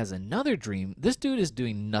then he has another dream. This dude is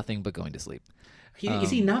doing nothing but going to sleep.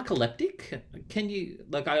 Is he narcoleptic? Can you,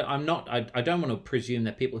 like, I'm not, I don't want to presume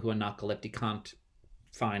that people who are narcoleptic can't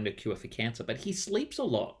find a cure for cancer, but he sleeps a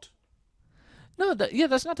lot. No,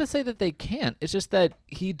 that's not to say that they can't. It's just that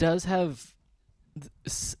he does have.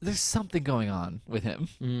 There's something going on with him.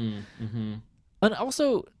 Mm-hmm. And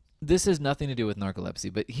also, this has nothing to do with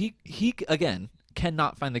narcolepsy, but he again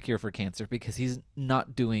cannot find the cure for cancer because he's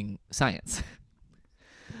not doing science.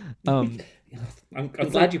 I'm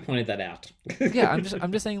glad you pointed that out. Yeah,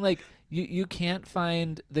 I'm just saying, like, you can't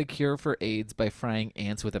find the cure for AIDS by frying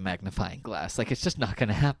ants with a magnifying glass. Like, it's just not going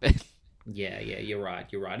to happen. Yeah, you're right.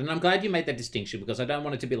 And I'm glad you made that distinction because I don't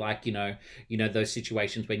want it to be like, those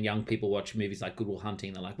situations when young people watch movies like Good Will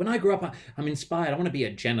Hunting. They're like, when I grew up, I'm inspired. I want to be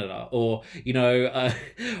a janitor. Or,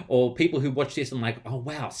 or people who watch this and like, oh,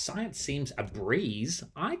 wow, science seems a breeze.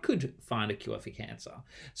 I could find a cure for cancer.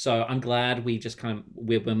 So I'm glad we just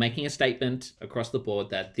we're making a statement across the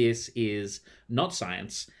board that this is not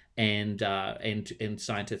science. And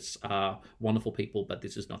scientists are wonderful people, but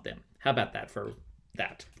this is not them. How about that for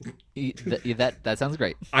that? That sounds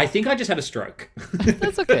great. I think I just had a stroke.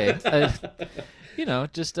 That's okay.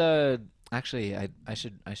 Just actually, I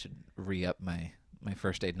should re-up my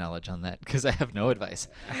first aid knowledge on that because I have no advice.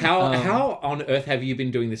 How on earth have you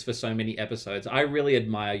been doing this for so many episodes? I really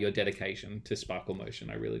admire your dedication to Sparkle Motion.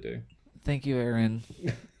 I really do. Thank you, Aaron.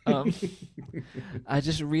 I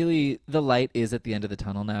just really, the light is at the end of the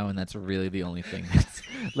tunnel now, and that's really the only thing. That's,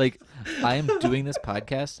 like, I am doing this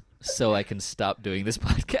podcast so I can stop doing this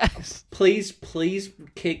podcast. Please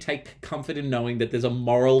take comfort in knowing that there's a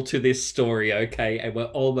moral to this story, okay? And we're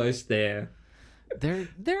almost there.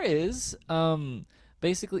 There is.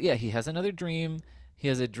 Basically, yeah, he has another dream. He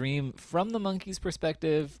has a dream from the monkey's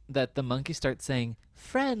perspective that the monkey starts saying,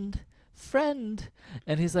 "Friend, friend,"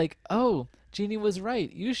 and he's like, "Oh, Jeannie was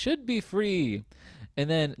right. You should be free." And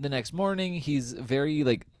then the next morning, he's very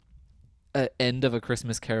like end of A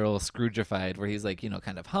Christmas Carol Scroogified, where he's like,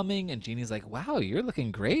 kind of humming, and Jeannie's like, "Wow, you're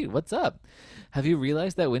looking great. What's up? Have you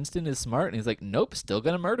realized that Winston is smart?" And he's like, "Nope, still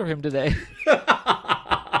gonna murder him today."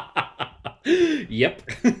 Yep,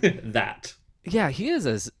 that. Yeah, he is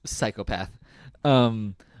a psychopath.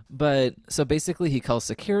 But so basically, he calls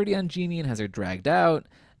security on Jeannie and has her dragged out,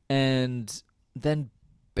 and then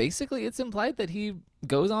basically it's implied that he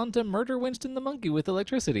goes on to murder Winston the monkey with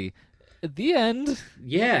electricity. At the end.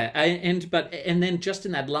 Yeah, and then just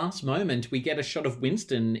in that last moment, we get a shot of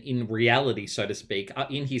Winston in reality, so to speak,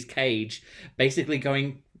 in his cage, basically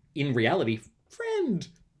going, in reality, friend,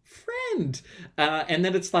 and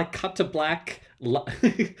then it's like cut to black. The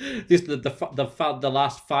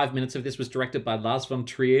last 5 minutes of this was directed by Lars von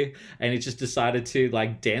Trier, and it just decided to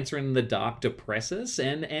like Dancer in the Dark depress us,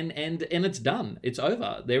 and it's done. It's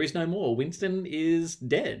over. There is no more. Winston is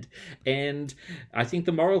dead, and I think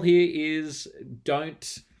the moral here is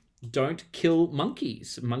don't don't kill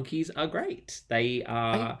monkeys. Monkeys are great.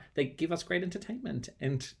 I They give us great entertainment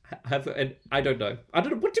and have and I don't know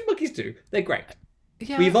what do monkeys do. They're great. We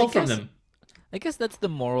yeah, evolved from them. I guess that's the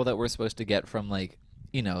moral that we're supposed to get from like,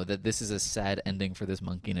 that this is a sad ending for this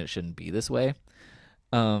monkey and it shouldn't be this way.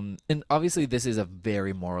 And obviously this is a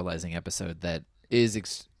very moralizing episode that is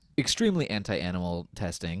extremely anti-animal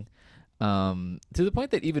testing. To the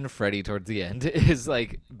point that even Freddy towards the end is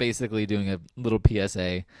like basically doing a little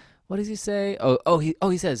PSA. What does he say?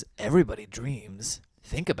 He says everybody dreams.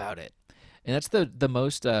 Think about it. And that's the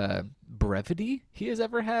most brevity he has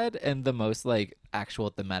ever had, and the most like actual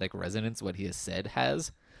thematic resonance what he has said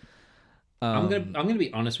has. Um, I'm gonna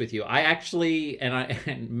be honest with you. I actually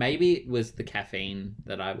and maybe it was the caffeine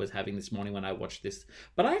that I was having this morning when I watched this,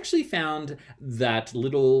 but I actually found that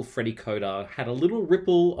little Freddy Coda had a little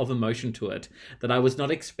ripple of emotion to it that I was not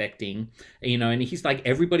expecting. And he's like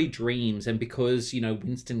everybody dreams, and because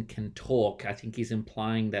Winston can talk, I think he's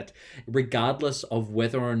implying that regardless of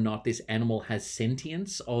whether or not this animal has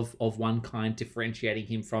sentience of one kind, differentiating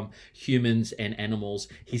him from humans and animals,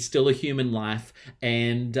 he's still a human life,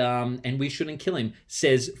 and we shouldn't kill him,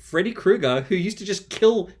 says Freddy Krueger, who used to just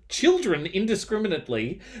kill children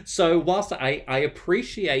indiscriminately. So whilst I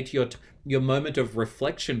appreciate your moment of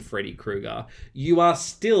reflection, Freddy Krueger, you are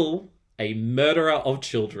still a murderer of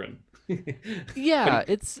children. yeah,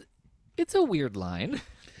 it's a weird line.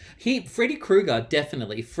 Freddy Krueger,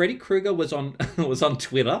 definitely. Freddy Krueger was on was on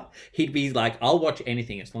Twitter. He'd be like, "I'll watch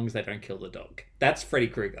anything as long as they don't kill the dog." That's Freddy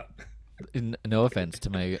Krueger. No offense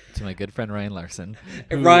to my good friend Ryan Larson,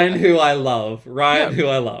 Ryan, who I love. Yeah, Ryan, who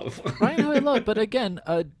I love. Ryan, who I love, but again,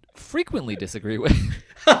 frequently disagree with.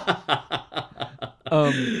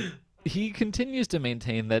 He continues to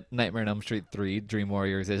maintain that Nightmare on Elm Street 3 Dream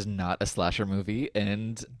Warriors is not a slasher movie,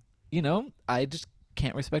 and I just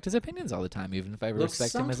can't respect his opinions all the time, even if I Look,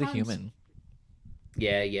 respect him as a sometimes, human.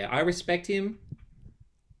 yeah, I respect him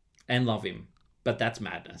and love him, but that's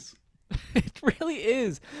madness. It really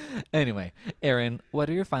is. Anyway, Aaron, what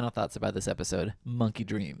are your final thoughts about this episode? Monkey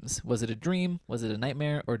Dreams. Was it a dream? Was it a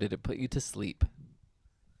nightmare? Or did it put you to sleep?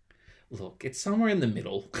 Look, it's somewhere in the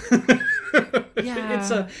middle.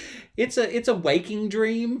 Yeah. It's a waking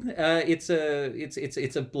dream. It's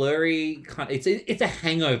a blurry kind. It's a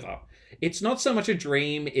hangover. It's not so much a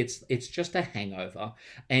dream. It's just a hangover,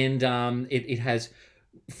 and it has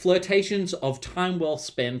flirtations of time well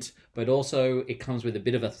spent, but also it comes with a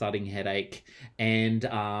bit of a thudding headache, and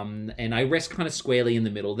I rest kind of squarely in the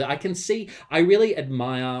middle. I really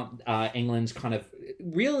admire England's kind of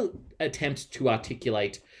real attempt to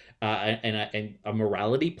articulate a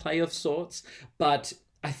morality play of sorts, but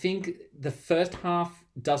I think the first half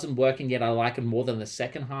doesn't work, and yet I like it more than the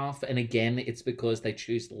second half. And again, it's because they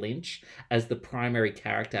choose Lynch as the primary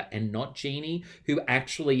character and not Jeannie, who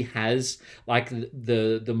actually has like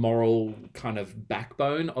the moral kind of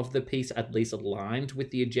backbone of the piece, at least aligned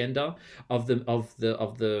with the agenda of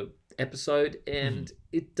the episode. And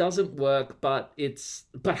it doesn't work, but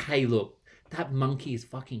hey, look, that monkey is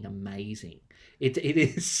fucking amazing. It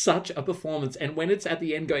is such a performance, and when it's at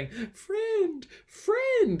the end going,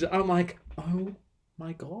 friend, I'm like, oh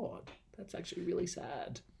my god, that's actually really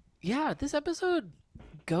sad. Yeah, this episode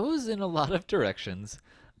goes in a lot of directions.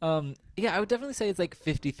 Yeah, I would definitely say it's like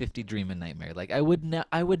 50-50 dream and nightmare. Like I would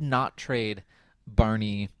not trade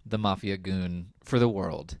Barney the mafia goon for the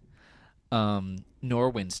world. Nor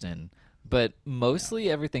Winston, but mostly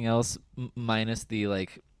everything else minus the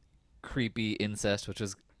like creepy incest, which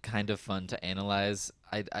was kind of fun to analyze.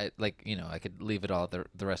 I like, I could leave it all,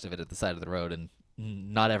 the rest of it at the side of the road and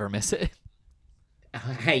not ever miss it.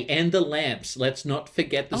 Hey, and the lamps. Let's not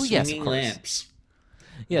forget the Oh yes, of swinging course. lamps.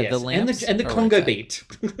 Yeah, the Yes, and lamps the are where Congo it's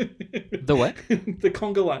at. beat. The what? The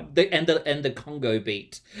Congo line, and the Congo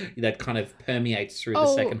beat that kind of permeates through the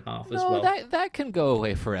Oh second half as no, well. that can go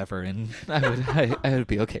away forever, and I would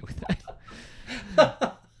be okay with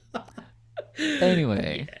that.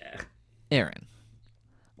 Anyway, Yeah, Aaron,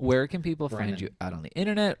 where can people find you Brennan. out on the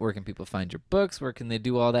internet? Where can people find your books? Where can they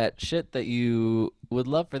do all that shit that you would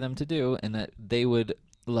love for them to do and that they would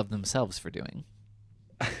love themselves for doing?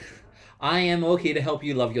 I am all here to help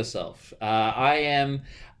you love yourself. I am.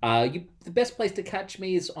 The best place to catch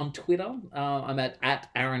me is on Twitter. I'm at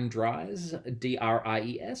Aaron Dries,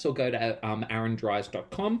 Dries, or go to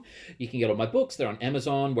aarondries.com. You can get all my books. They're on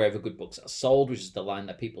Amazon, wherever good books are sold, which is the line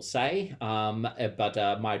that people say.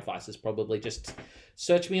 But my advice is probably just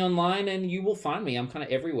search me online and you will find me. I'm kind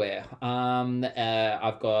of everywhere.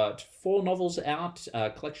 I've got 4 novels out,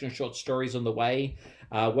 a collection of short stories on the way.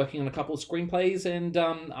 working on a couple of screenplays, and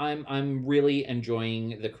I'm really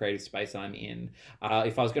enjoying the creative space I'm in.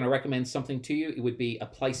 If I was going to recommend something to you, it would be A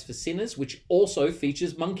Place for Sinners, which also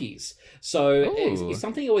features monkeys. So if Ooh.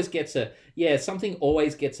 something always gets an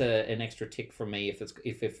extra tick from me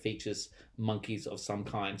if it features monkeys of some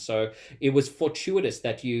kind. So it was fortuitous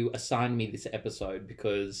that you assigned me this episode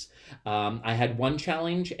because I had one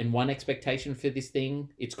challenge and one expectation for this thing.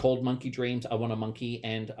 It's called Monkey Dreams. I want a monkey,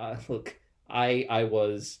 and look, I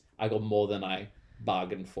got more than I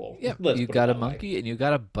bargained for. Yep, Let's you put it got a that way. monkey and you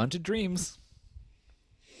got a bunch of dreams.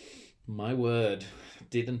 My word,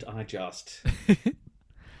 didn't I just?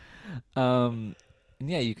 And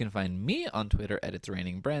yeah, you can find me on Twitter at It's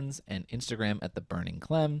Raining Brens and Instagram at The Burning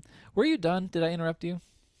Clem. Were you done? Did I interrupt you?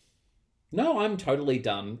 No, I'm totally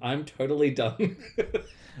done. I'm totally done.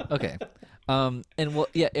 Okay. And well,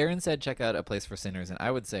 yeah, Aaron said check out A Place for Sinners, and I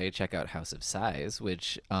would say check out House of Sighs,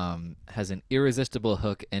 which has an irresistible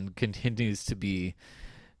hook and continues to be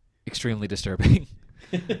extremely disturbing.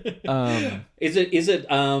 Is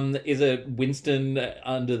it Winston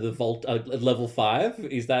under the vault level 5?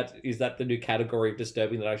 Is that the new category of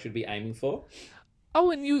disturbing that I should be aiming for?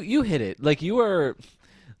 Oh, and you hit it. Like you are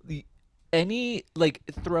any like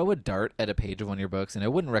throw a dart at a page of one of your books, and I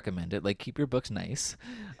wouldn't recommend it. Like keep your books nice.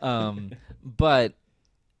 But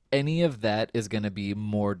any of that is going to be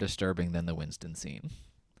more disturbing than the Winston scene.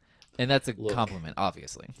 And that's a Look, compliment,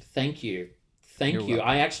 obviously. thank you. You're Thank you. I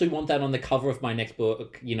welcome. actually want that on the cover of my next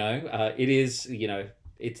book. It is,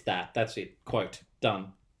 it's that. That's it. Quote.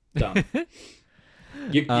 Done. Done.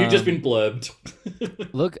 You've just been Um, blurbed.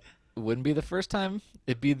 Look, wouldn't be the first time.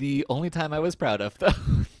 It'd be the only time I was proud of, though.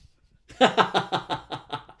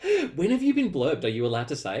 When have you been blurbed? Are you allowed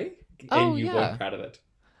to say? Oh And you weren't yeah. proud of it.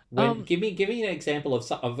 When Um. give me an example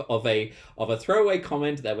of a throwaway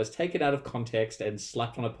comment that was taken out of context and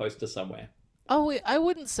slapped on a poster somewhere. Oh, wait, I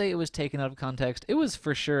wouldn't say it was taken out of context. It was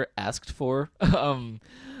for sure asked for.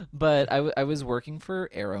 But I was working for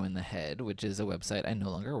Arrow in the Head, which is a website I no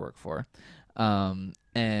longer work for.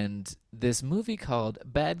 And this movie called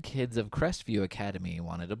Bad Kids of Crestview Academy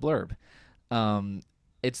wanted a blurb. Um,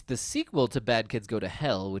 it's the sequel to Bad Kids Go to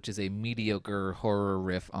Hell, which is a mediocre horror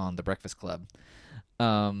riff on The Breakfast Club.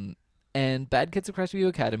 Um, and Bad Kids of Crestview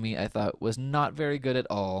Academy, I thought, was not very good at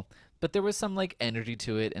all. But there was some like energy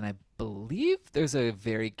to it, and I believe there's a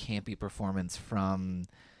very campy performance from.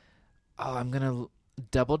 Oh, I'm gonna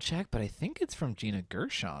double check, but I think it's from Gina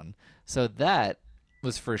Gershon. So that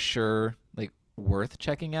was for sure like worth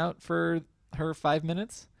checking out for her 5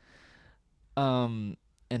 minutes. Um,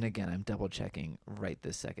 and again, I'm double checking right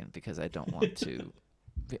this second because I don't want to.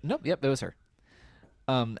 Nope, yep, that was her.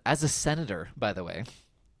 As a senator, by the way.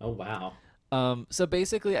 Oh wow. So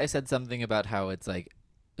basically, I said something about how it's like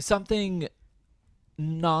something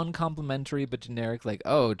non-complimentary but generic, like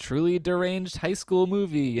oh, truly deranged high school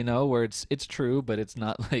movie, where it's true, but it's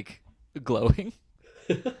not like glowing.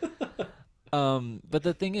 But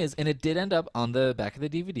the thing is, and it did end up on the back of the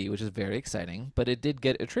DVD, which is very exciting, but it did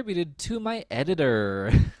get attributed to my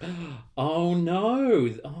editor. Oh no.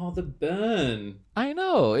 Oh, the burn. I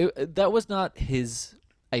know that was not his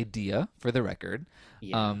idea, for the record.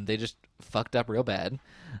 Yeah. They just fucked up real bad.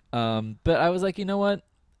 But I was like, you know what?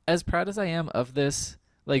 As proud as I am of this,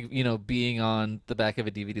 like being on the back of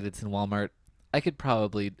a DVD that's in Walmart, I could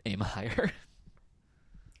probably aim higher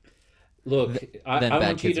Look, I, than I Bad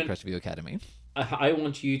want you Kids of to Crestview Academy. I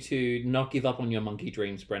want you to not give up on your monkey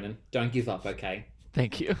dreams, Brennan. Don't give up, okay?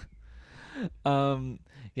 Thank you. Um,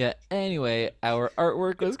 yeah. Anyway, our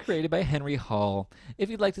artwork was created by Henry Hall. If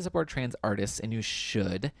you'd like to support trans artists, and you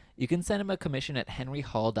should, you can send him a commission at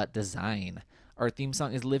henryhall.design. Our theme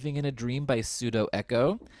song is "Living in a Dream" by Pseudo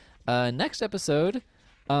Echo. Next episode,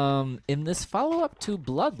 in this follow-up to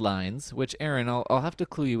Bloodlines, which Aaron, I'll have to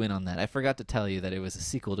clue you in on that. I forgot to tell you that it was a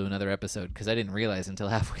sequel to another episode because I didn't realize until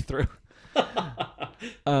halfway through.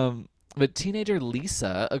 But teenager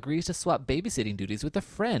Lisa agrees to swap babysitting duties with a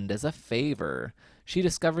friend as a favor. She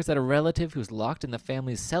discovers that a relative who's locked in the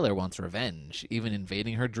family's cellar wants revenge, even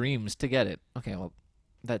invading her dreams to get it. Okay, well,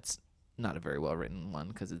 that's not a very well written one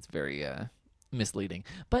because it's very misleading.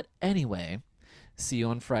 But anyway, see you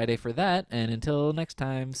on Friday for that. And until next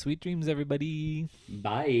time, sweet dreams, everybody.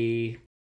 Bye.